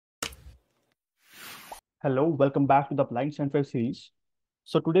Hello, welcome back to the Blind Center series.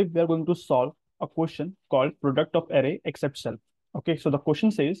 So today we are going to solve a question called product of array except self. Okay, so the question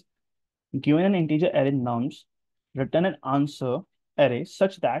says, given an integer array nums, return an answer array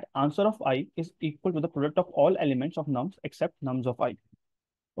such that answer of I is equal to the product of all elements of nums except nums of I.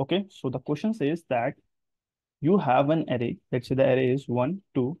 Okay, so the question says that you have an array. Let's say the array is 1,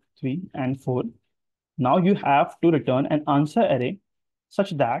 2, 3, and 4. Now you have to return an answer array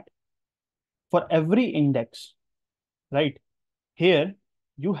such that for every index, right? Here,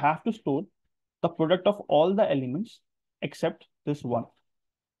 you have to store the product of all the elements except this one.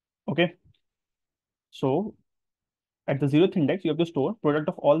 Okay. So at the 0th index, you have to store product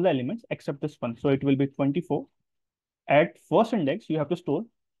of all the elements except this one. So it will be 24. At first index, you have to store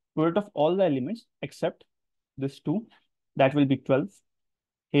product of all the elements except this 2. That will be 12.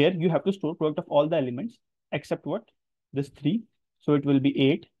 Here, you have to store product of all the elements except what? This 3. So it will be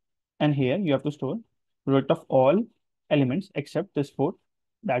 8. And here, you have to store product of all elements except this 4.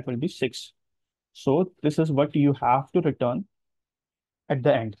 That will be 6. So this is what you have to return at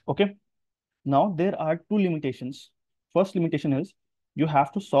the end. Okay. Now there are two limitations. First limitation is you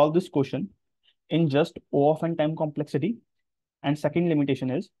have to solve this question in just O of n time complexity. And second limitation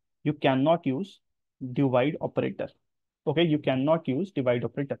is you cannot use divide operator. Okay. You cannot use divide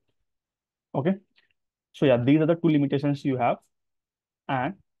operator. Okay. So yeah, these are the two limitations you have.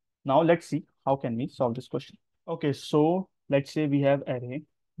 And now let's see how can we solve this question. Okay. So let's say we have array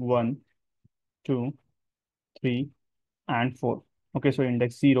 1, 2, 3, and 4. Okay, so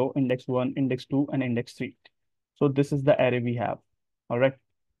index 0, index 1, index 2, and index 3. So this is the array we have. All right.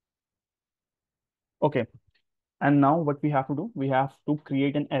 Okay. And now what we have to do, we have to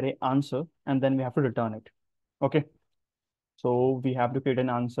create an array answer and then we have to return it. Okay. So we have to create an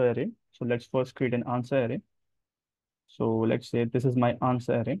answer array. So let's first create an answer array. So let's say this is my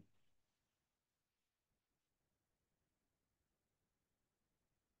answer array.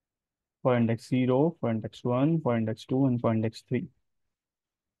 For index 0, for index 1, for index 2, and for index 3.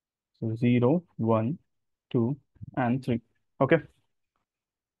 So 0, 1, 2, and 3. Okay.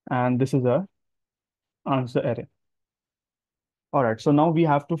 And this is a answer array. All right, so now we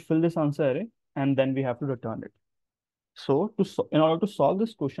have to fill this answer array and then we have to return it. So in order to solve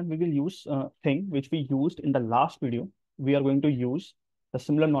this question, we will use a thing which we used in the last video. We are going to use the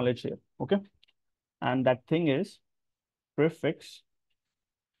similar knowledge here, okay? And that thing is prefix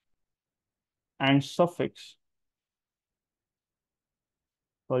and suffix.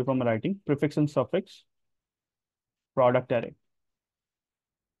 Sorry for my writing. Prefix and suffix product array.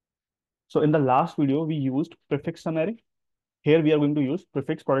 So in the last video, we used prefix sum array. Here we are going to use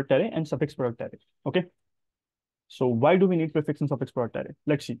prefix product array and suffix product array, okay? So why do we need prefix and suffix product array?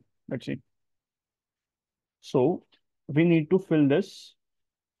 Let's see. Let's see. So we need to fill this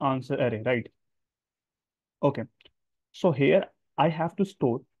answer array, right? Okay. So here I have to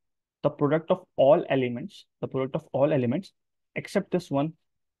store the product of all elements, except this one,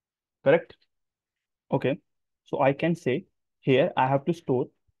 correct? Okay. So I can say here I have to store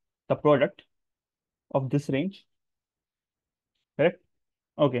the product of this range, correct?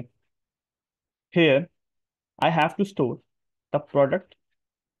 Okay. Here I have to store the product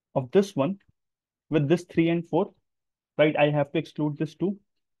of this one with this 3 and 4, right? I have to exclude this 2,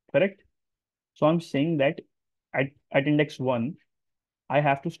 correct? So I'm saying that at index 1, I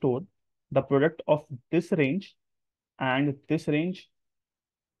have to store the product of this range and this range.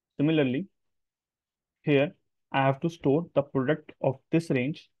 Similarly, here I have to store the product of this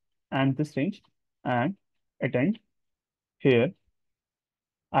range, and at end here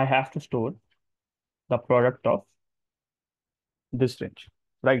I have to store the product of this range,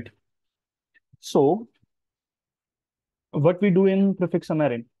 right? So what we do in prefix sum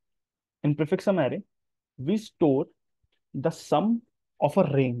array? In prefix sum array, we store the sum of a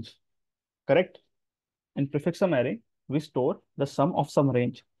range, correct? In prefix sum array, we store the sum of some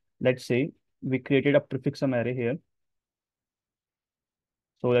range. Let's say we created a prefix sum array here.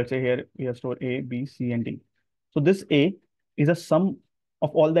 So let's say here we have stored A, B, C, and D. So this A is a sum of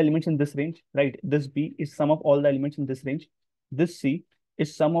all the elements in this range, right? This B is sum of all the elements in this range. This C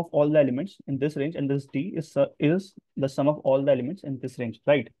is sum of all the elements in this range, and this D is the sum of all the elements in this range,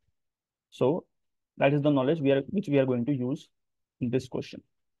 right? So that is the knowledge which we are going to use in this question.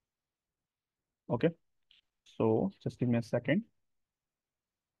 Okay. So just give me a second.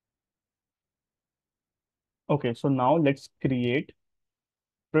 Okay, so now let's create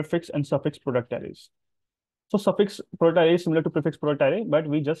prefix and suffix product arrays. So suffix product array is similar to prefix product array, but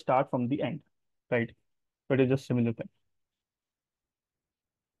we just start from the end, right? But it's just similar thing.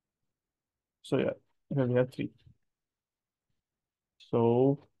 So yeah, here we have 3.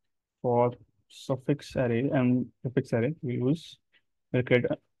 So for suffix array and prefix array. We'll create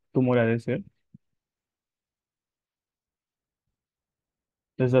two more arrays here.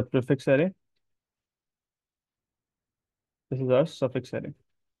 This is a prefix array. This is our suffix array.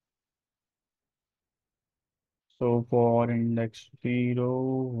 So for index 0,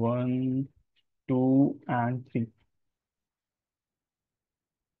 1, 2, and 3.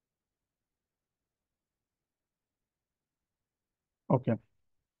 Okay.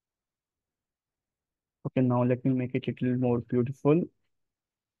 Okay, now let me make it a little more beautiful.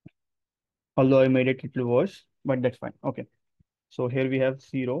 Although I made it a little worse, but that's fine. Okay. So here we have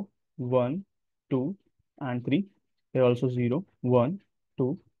 0, 1, 2, and 3. Here also 0, 1,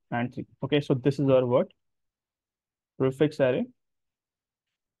 2, and 3. Okay, so this is our what? Prefix array,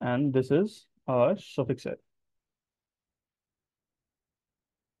 and this is our suffix array.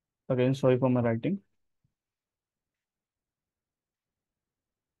 Again, sorry for my writing.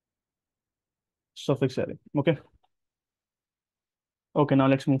 Suffix array. Okay. Okay, now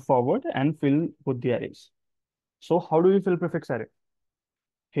let's move forward and fill both the arrays. So how do we fill prefix array?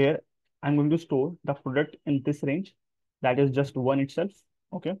 Here, I'm going to store the product in this range. That is just 1 itself.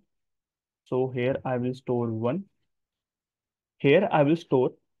 Okay. So here I will store 1. Here I will store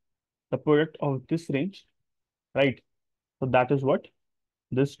the product of this range, right? So that is what?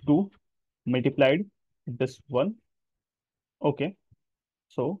 This 2 multiplied with this 1. Okay.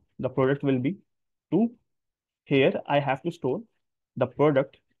 So the product will be 2. Here I have to store the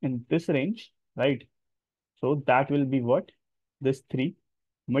product in this range, right? So that will be what? This 3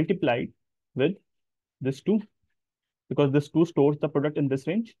 multiplied with this 2, because this 2 stores the product in this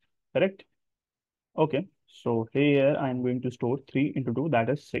range, correct? Okay. So here I'm going to store 3 into 2, that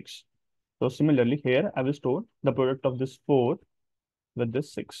is 6. So similarly here I will store the product of this 4 with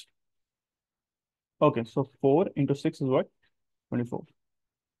this 6. Okay, so 4 into 6 is what? 24.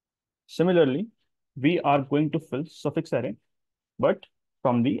 Similarly, we are going to fill suffix array, but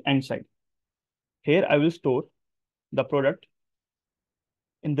from the end side. Here I will store the product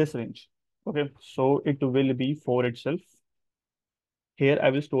in this range. Okay, so it will be 4 itself. Here I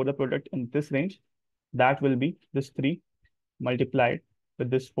will store the product in this range. That will be this 3 multiplied with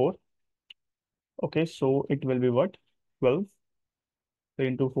this 4. Okay, so it will be what? 12. 3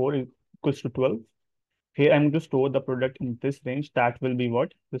 into 4 equals to 12. Here I'm going to store the product in this range. That will be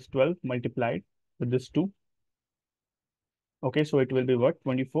what? This 12 multiplied with this 2. Okay, so it will be what?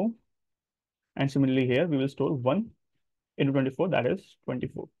 24. And similarly here, we will store 1 into 24, that is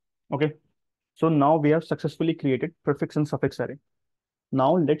 24. Okay, so now we have successfully created prefix and suffix array.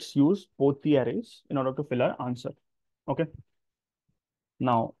 Now let's use both the arrays in order to fill our answer. Okay,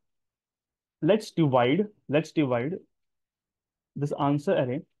 now let's divide this answer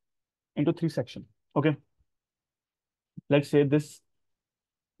array into 3 sections. Okay, let's say this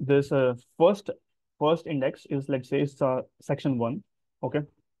first index is, let's say, it's section 1. Okay,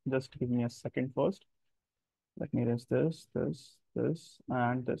 just give me a second first. Let me erase this,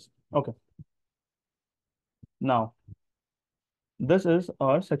 and this. Okay, now this is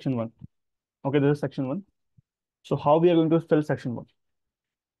our section 1. Okay, this is section 1. So how we are going to fill section 1?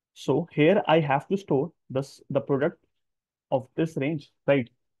 So here I have to store the product of this range, right?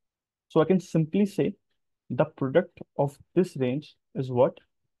 So I can simply say the product of this range is what?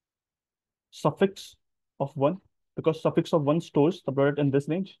 Suffix of 1, because suffix of 1 stores the product in this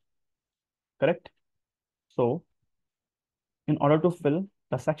range, correct? So in order to fill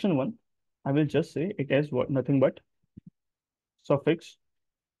the section 1, I will just say it is what? Nothing but suffix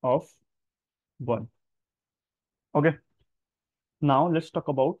of 1. Okay. Now let's talk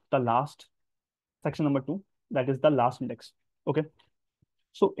about the last section number 2, that is the last index. Okay.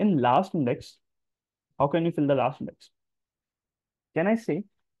 So in last index, how can we fill the last index? Can I say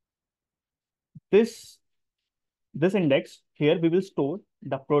this index here, we will store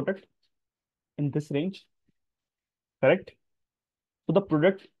the product in this range, correct? So the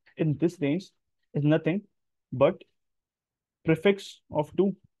product in this range is nothing but prefix of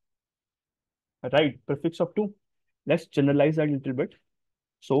 2, right? Prefix of 2. Let's generalize that a little bit.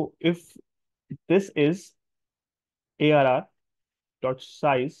 So if this is ARR dot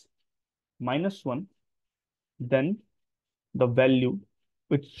size minus 1, then the value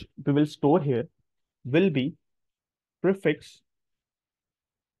which we will store here will be prefix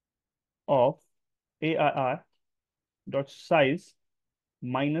of ARR dot size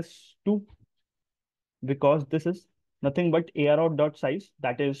minus 2, because this is nothing but ARR dot size,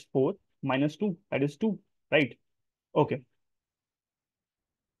 that is 4 minus 2, that is 2, right? Okay,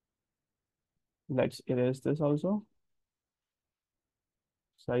 let's erase this also.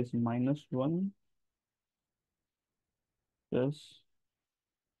 Size minus 1, this,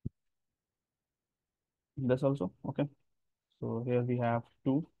 this also. Okay, so here we have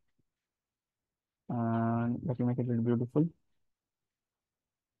 2, and let me make it a little beautiful.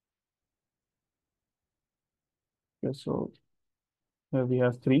 Okay, so here we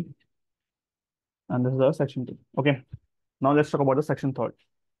have 3, and this is the section 2. Okay, now let's talk about the section third.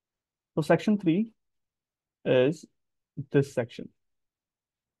 So section 3 is this section,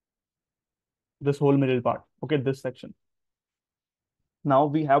 this whole middle part. Okay, this section. Now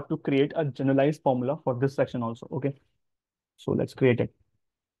we have to create a generalized formula for this section also. Okay, so let's create it.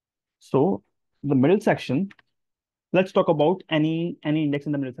 So the middle section, let's talk about any index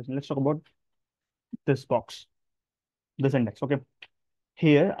in the middle section. Let's talk about this box, this index. Okay,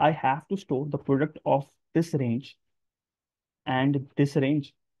 here I have to store the product of this range and this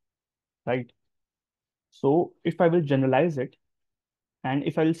range, right? So if I will generalize it, and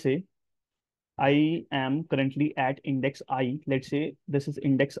if I will say I am currently at index I, let's say this is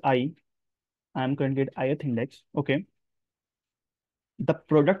index I am currently at ith index. Okay, the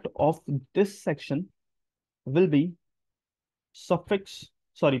product of this section will be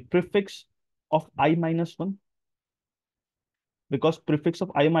prefix of I minus 1, because prefix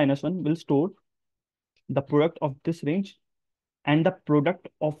of I minus 1 will store the product of this range, and the product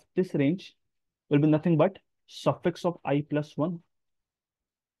of this range will be nothing but suffix of I plus 1,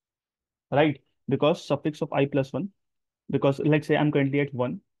 right? Because suffix of I plus 1, because let's say I'm currently at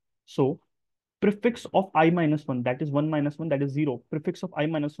 1. So prefix of I minus 1, that is 1 minus 1, that is 0. Prefix of I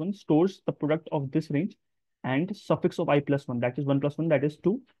minus 1 stores the product of this range, and suffix of I plus 1, that is 1 plus 1, that is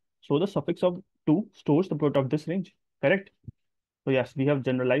 2. So the suffix of 2 stores the product of this range, correct? So yes, we have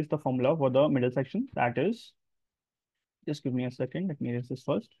generalized the formula for the middle section. That is, just give me a second. Let me erase this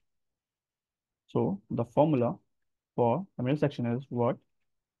first. So the formula for the middle section is what?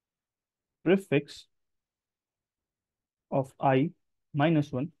 Prefix of I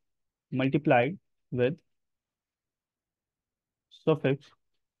minus 1 multiplied with suffix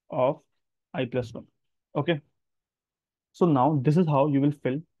of I plus 1. Okay. So now this is how you will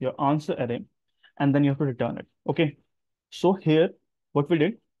fill your answer array, and then you have to return it. Okay. So here, what we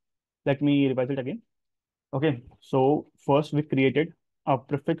did, let me revise it again. Okay, so first we created a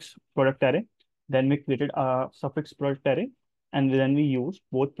prefix product array, then we created a suffix product array, and then we used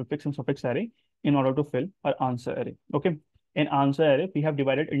both prefix and suffix array in order to fill our answer array. Okay, in answer array, we have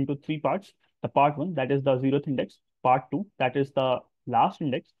divided into 3 parts. The part 1, that is the 0th index, part 2, that is the last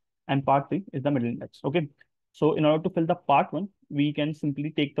index, and part 3 is the middle index. Okay, so in order to fill the part 1, we can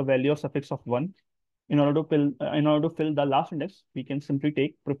simply take the value of suffix of 1. In order to fill the last index, we can simply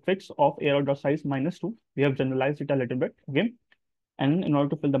take prefix of arrow.size minus 2. We have generalized it a little bit. Okay, and in order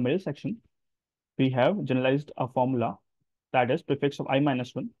to fill the middle section, we have generalized a formula, that is prefix of I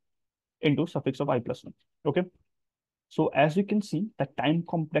minus 1 into suffix of I plus 1. Okay, so as you can see, the time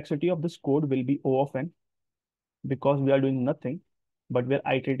complexity of this code will be O of n, because we are doing nothing but we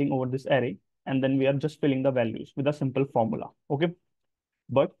are iterating over this array, and then we are just filling the values with a simple formula. Okay,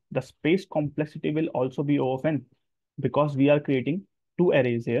 but the space complexity will also be O of n, because we are creating 2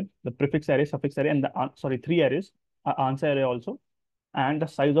 arrays here, the prefix array, suffix array, and the, 3 arrays, answer array also. And the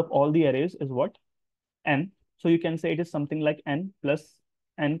size of all the arrays is what? N. So you can say it is something like n plus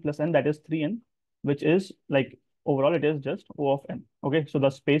n, that is 3n, which is like, overall it is just O of n. Okay, so the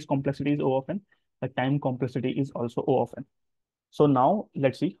space complexity is O of n, the time complexity is also O of n. So now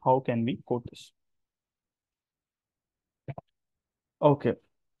let's see how can we code this. Okay,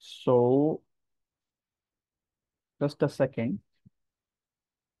 so just a second.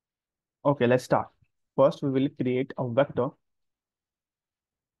 Okay, let's start. First, we will create a vector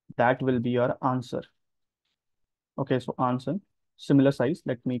that will be our answer. Okay, so answer, similar size.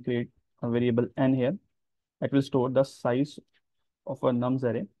 Let me create a variable n here that will store the size of a nums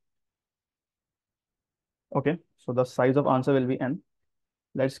array. Okay, so the size of answer will be n.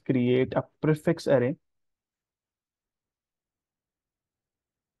 Let's create a prefix array.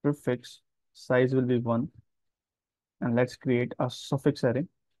 Prefix size will be 1. And let's create a suffix array.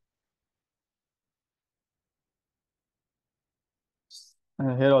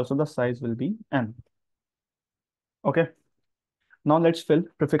 Here also the size will be n. Okay, now let's fill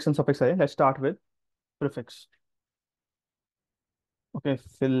prefix and suffix array. Let's start with prefix. Okay,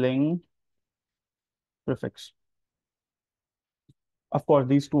 filling prefix. Of course,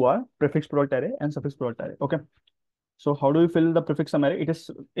 these two are prefix product array and suffix product array. Okay. So how do we fill the prefix sum array?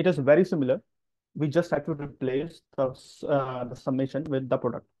 It is very similar. We just have to replace the summation with the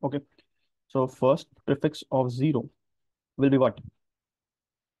product. Okay. So first prefix of 0 will be what?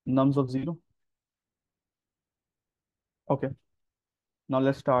 Nums of 0. Okay. Now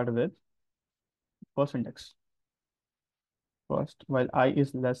let's start with first index. First, while I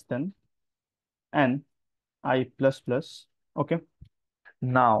is less than n, I plus plus. Okay.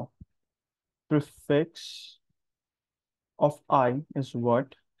 Now, prefix of I is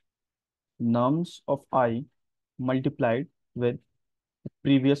what? Nums of I multiplied with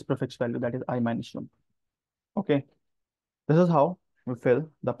previous prefix value, that is I minus 1. Okay. This is how we fill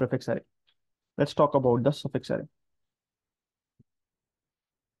the prefix array. Let's talk about the suffix array.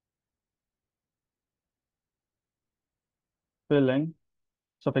 Filling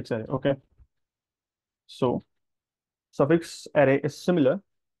suffix array. Okay. So suffix array is similar.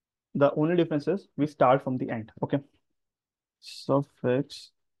 The only difference is we start from the end. Okay.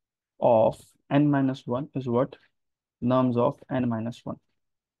 Suffix of n minus 1 is what? Nums of n minus 1.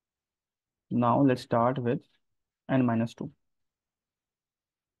 Now let's start with n minus 2.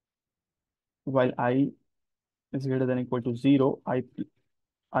 While I is greater than or equal to 0,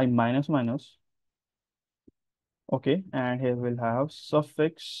 I minus minus. Okay. And here we'll have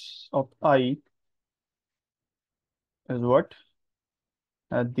suffix of I is what?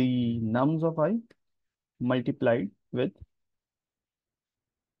 The nums of I multiplied with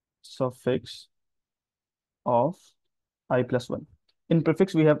suffix of I plus 1. In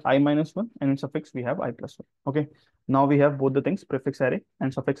prefix, we have I minus 1, and in suffix, we have I plus 1. Okay. Now we have both the things, prefix array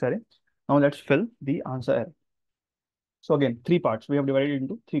and suffix array. Now let's fill the answer array. So again, three parts. We have divided it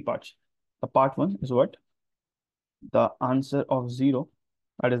into three parts. The part 1 is what? The answer of 0.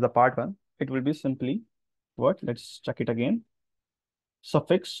 That is the part 1. It will be simply what? Let's check it again.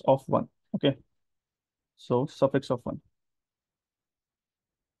 Suffix of 1. Okay. So suffix of 1.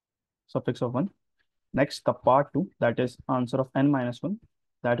 Suffix of 1. Next, the part 2, that is answer of n minus 1.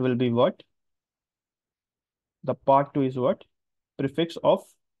 That will be what? The part 2 is what? Prefix of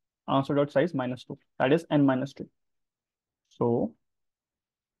answer dot size minus 2. That is n minus 2. So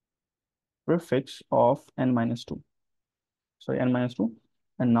prefix of n minus 2. Sorry, n minus 2.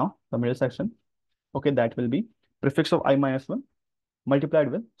 And now the middle section. Okay, that will be prefix of I minus 1 multiplied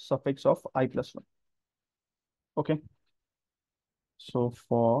with suffix of I plus 1. Okay. So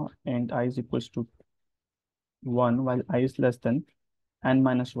for int I is equals to 1 while I is less than n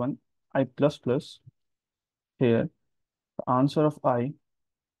minus 1, I plus plus. Here, the answer of I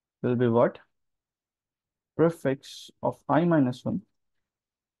will be what? Prefix of I minus 1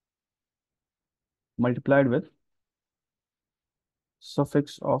 multiplied with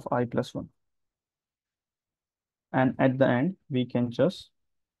suffix of I plus 1. And at the end, we can just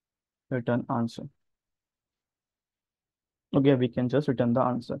return answer. Okay, we can just return the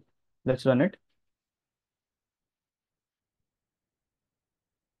answer. Let's run it.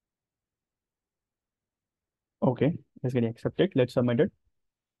 Okay, it's getting accepted. Let's submit it.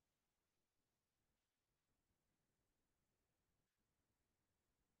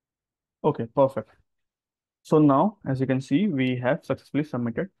 Okay, perfect. So now, as you can see, we have successfully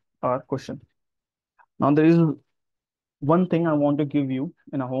submitted our question. Now there is one thing I want to give you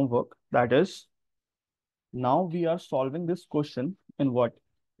in a homework, that is, now we are solving this question in what?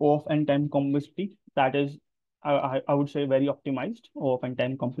 O of n time complexity. That is, I would say very optimized O of n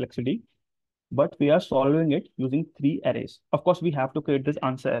time complexity. But we are solving it using three arrays. Of course, we have to create this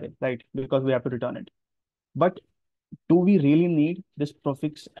answer array, right? Because we have to return it. But do we really need this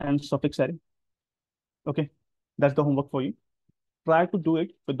prefix and suffix array? Okay, that's the homework for you. Try to do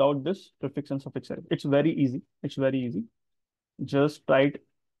it without this prefix and suffix array. It's very easy. It's very easy. Just try it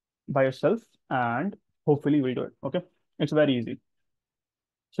by yourself and hopefully we'll do it. Okay, it's very easy.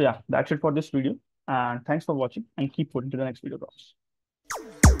 So yeah, that's it for this video. And thanks for watching and keep putting to the next video,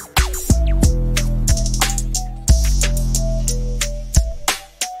 guys.